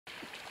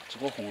这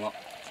锅红了，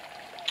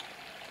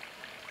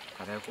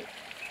大太火。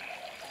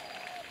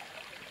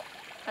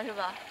好吃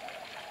吧？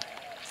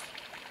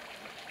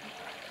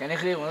干得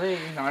很，我这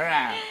你上哪儿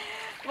啊？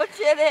我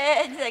觉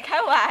得你在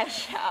开玩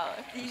笑。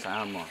删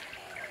了嘛。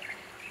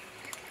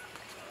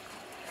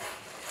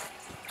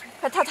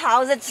快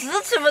桃子支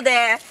持不得。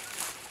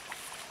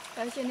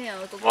而且你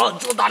要多。哦，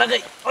这么大那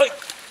个，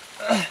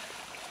哎，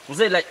不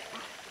是来。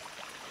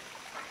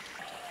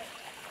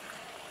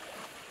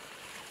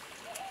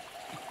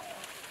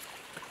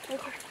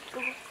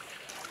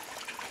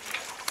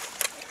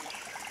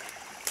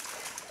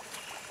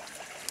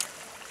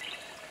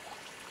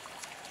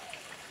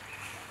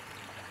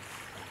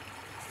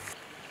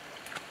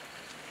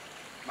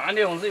慢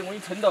点，红子，我给你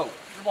撑到，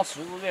你把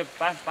树给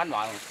搬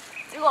乱了。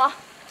这个。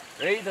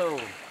这里头。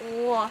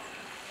哇。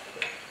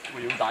我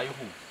又大又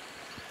红。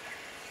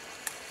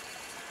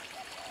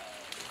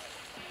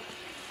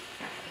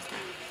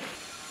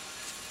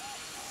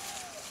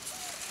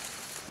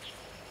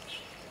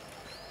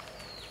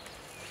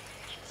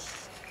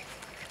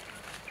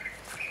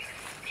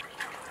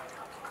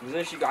用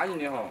水洗干净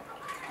点哈。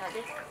好的。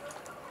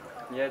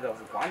你这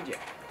是关键。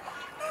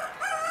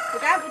不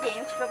干不电，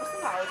岂不是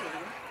毛病？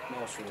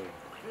老说。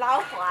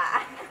老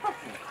话。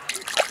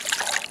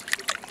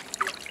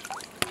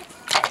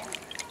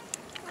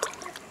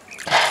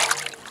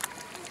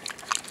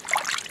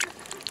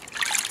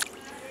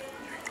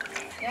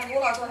人家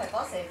我那时候还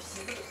搞色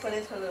皮，都磕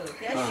得头了，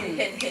边学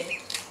的。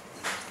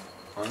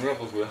那你也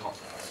不睡好。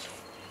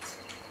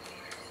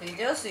睡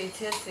觉睡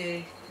起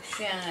睡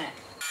悬哎。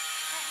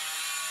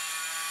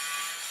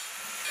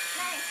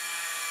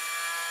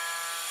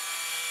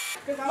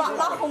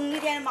拿红一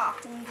点的嘛，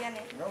红点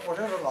的。那我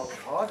这是老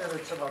趴在那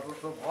吃，那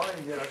都趴在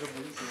那就不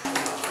行。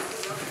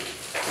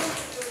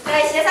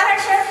来，先上点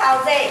吃桃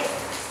子。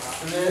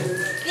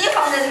你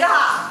放在这个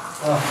哈。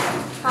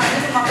好，你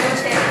就忙着吃。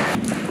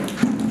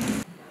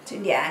这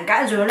晾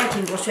干肉呢，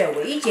经过水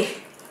煨洁。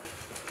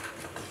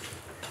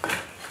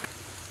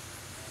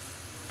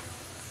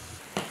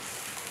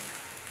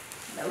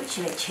捞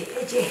起来切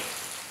解。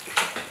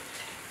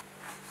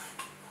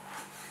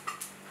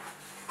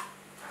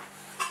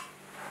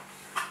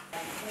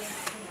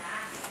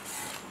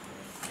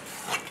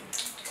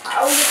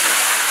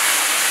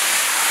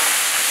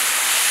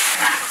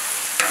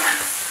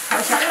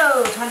好香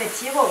喽，穿得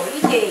起锅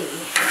煨洁。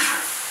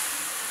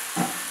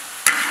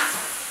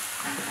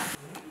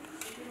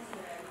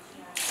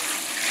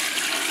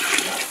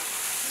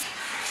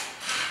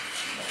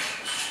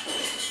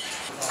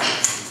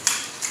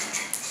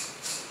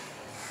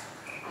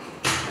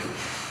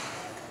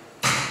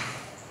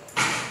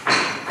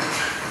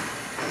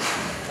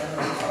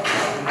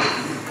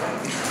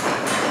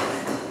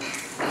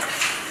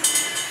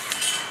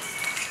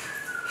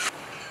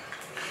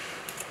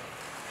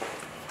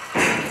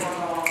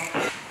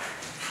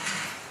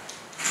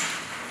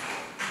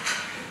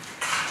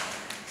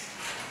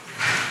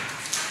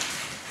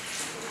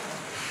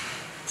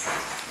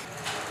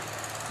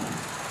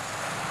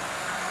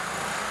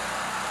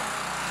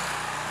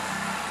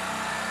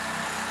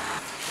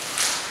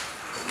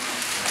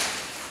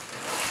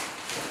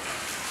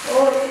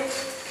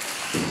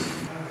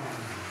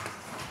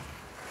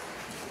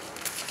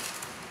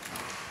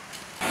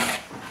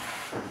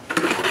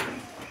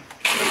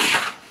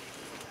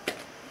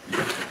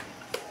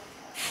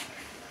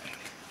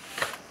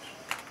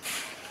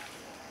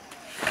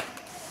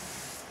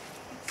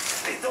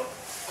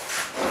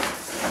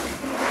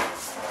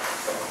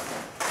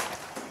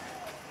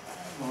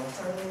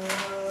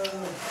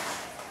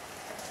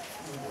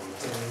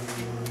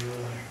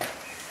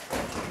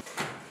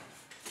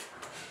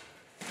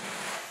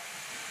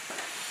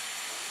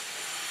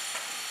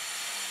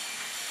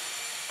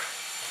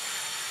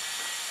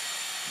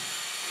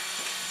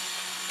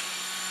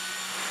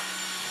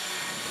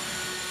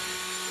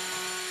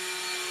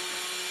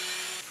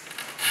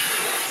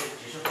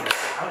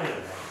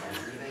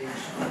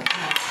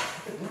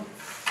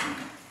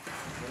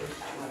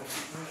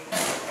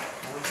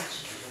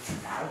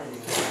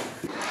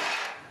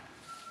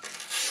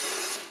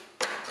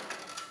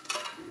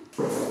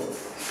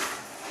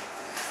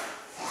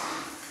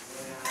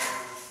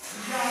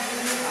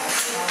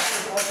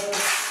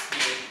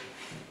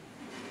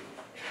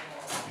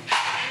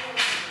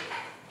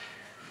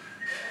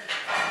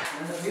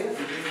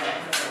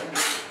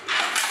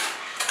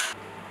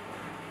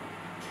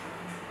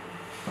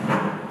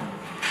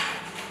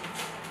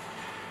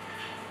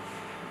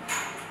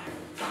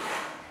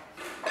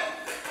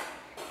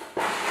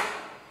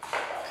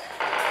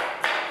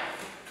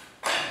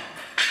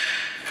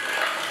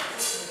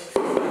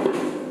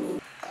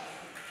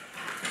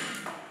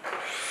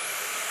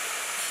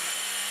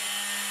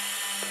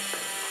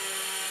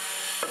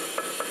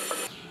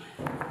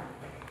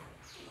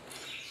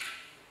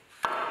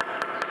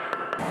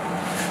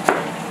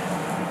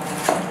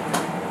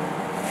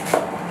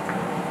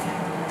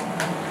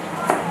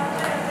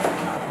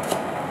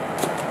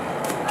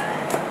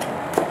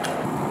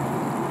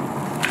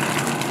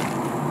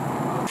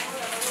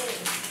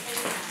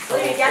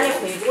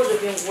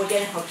我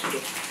煎的好吃的。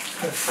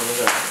是不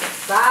是？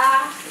啥？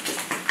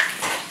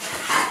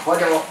花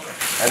椒，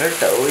来点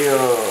豆油，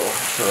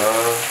是，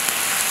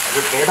来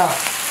点白糖，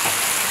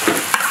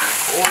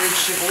可以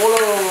起锅喽。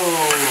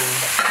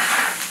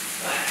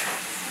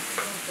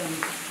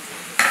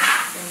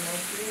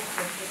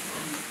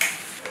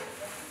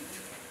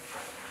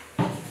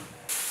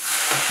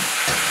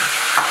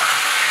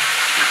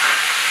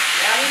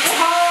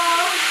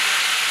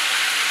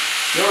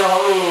油热好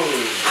喽，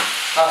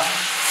啊！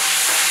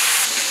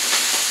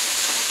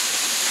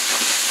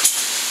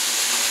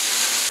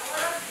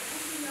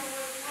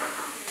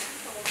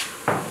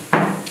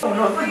我说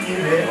自己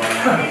的，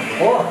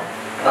哦，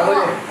大哥的，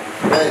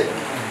对，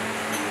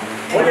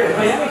我这可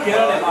以没接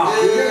了的嘛，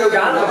有干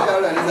了，漂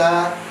亮的噻。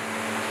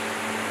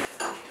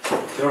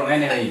就是俺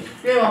那个。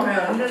别用没有，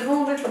你这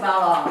中午都吃饱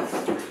了。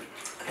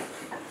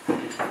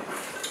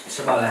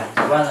吃饱了，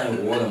晚上又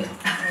饿了嘛。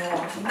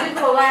哦，你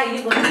昨晚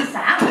一个人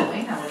3个，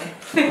你看我的。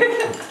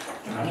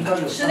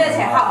吃得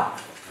才好。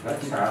那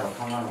第二个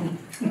汤了，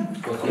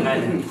多汤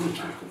点。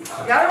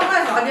要是我们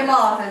少的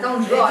嘛，才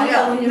长知啊！你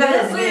看，你那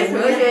个水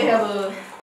热些，晓不？